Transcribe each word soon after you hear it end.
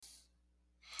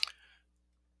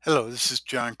Hello, this is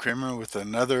John Kramer with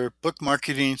another Book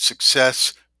Marketing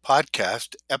Success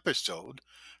podcast episode,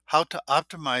 How to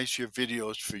Optimize Your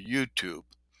Videos for YouTube.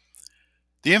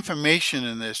 The information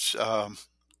in this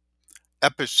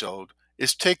episode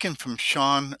is taken from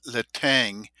Sean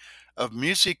Latang of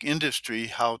Music Industry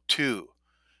How To.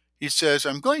 He says,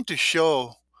 I'm going to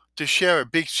share a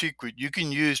big secret you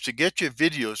can use to get your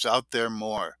videos out there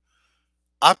more.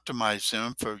 Optimize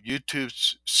them for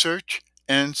YouTube's search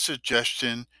and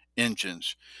suggestion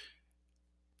engines.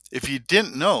 If you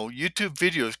didn't know, YouTube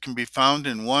videos can be found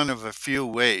in one of a few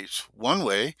ways. One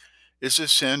way is to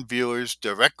send viewers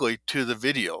directly to the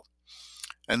video,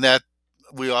 and that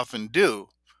we often do.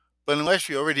 But unless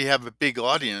you already have a big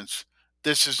audience,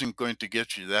 this isn't going to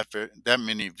get you that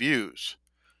many views.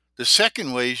 The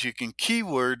second way is you can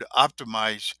keyword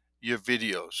optimize your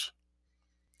videos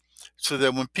so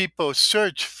that when people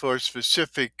search for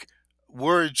specific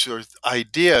words or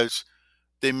ideas,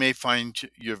 they may find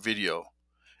your video.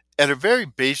 At a very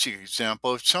basic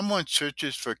example, if someone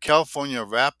searches for California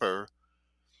rapper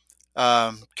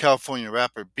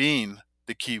being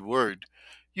the keyword,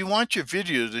 you want your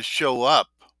video to show up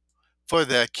for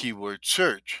that keyword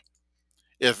search,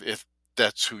 if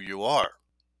that's who you are.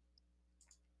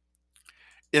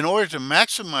 In order to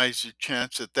maximize the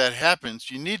chance that that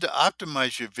happens, you need to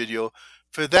optimize your video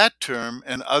for that term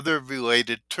and other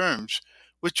related terms,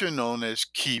 which are known as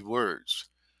keywords.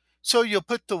 So you'll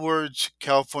put the words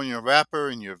California rapper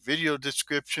in your video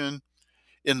description,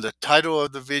 in the title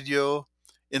of the video,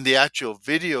 in the actual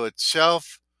video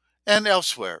itself, and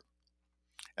elsewhere.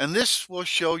 And this will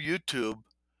show YouTube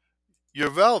you're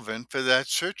relevant for that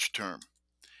search term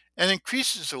and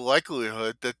increases the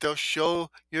likelihood that they'll show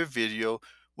your video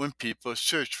when people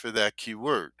search for that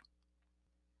keyword.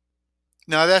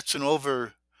 Now, that's an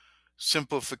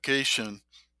oversimplification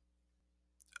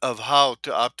of how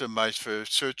to optimize for a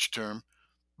search term,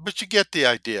 but you get the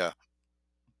idea.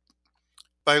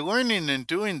 By learning and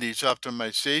doing these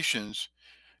optimizations,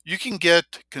 you can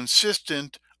get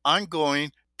consistent,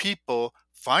 ongoing people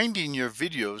finding your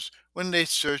videos when they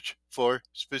search for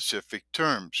specific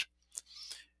terms.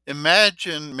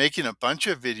 Imagine making a bunch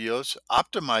of videos,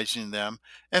 optimizing them,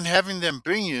 and having them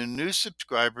bring you new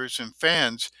subscribers and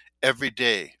fans every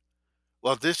day.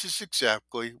 Well, this is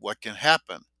exactly what can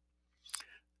happen.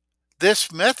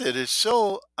 This method is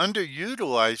so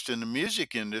underutilized in the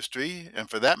music industry, and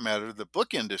for that matter, the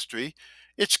book industry,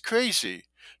 it's crazy.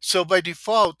 So by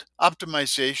default,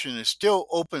 optimization is still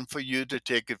open for you to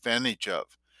take advantage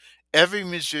of. Every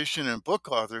musician and book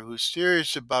author who's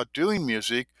serious about doing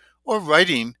music or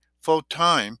writing full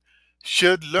time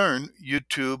should learn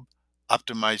YouTube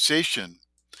optimization.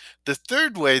 The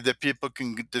third way that people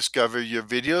can discover your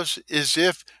videos is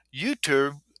if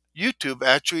YouTube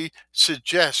actually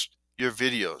suggests your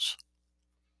videos.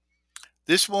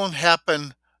 This won't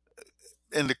happen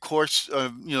in the course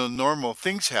of normal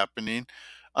things happening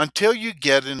until you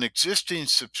get an existing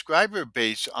subscriber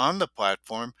base on the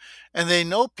platform and they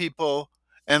know people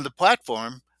and the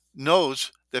platform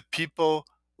knows that people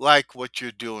like what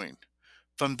you're doing.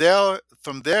 From there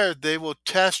they will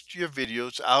test your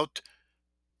videos out,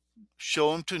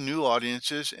 show them to new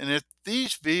audiences, and if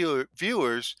these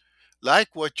viewers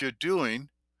like what you're doing,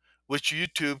 which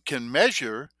YouTube can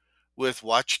measure with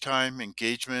watch time,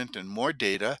 engagement, and more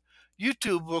data,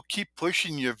 YouTube will keep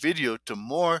pushing your video to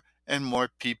more and more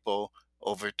people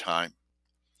over time.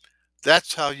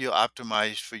 That's how you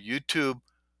optimize for YouTube,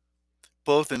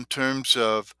 both in terms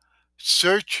of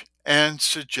search and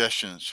suggestions.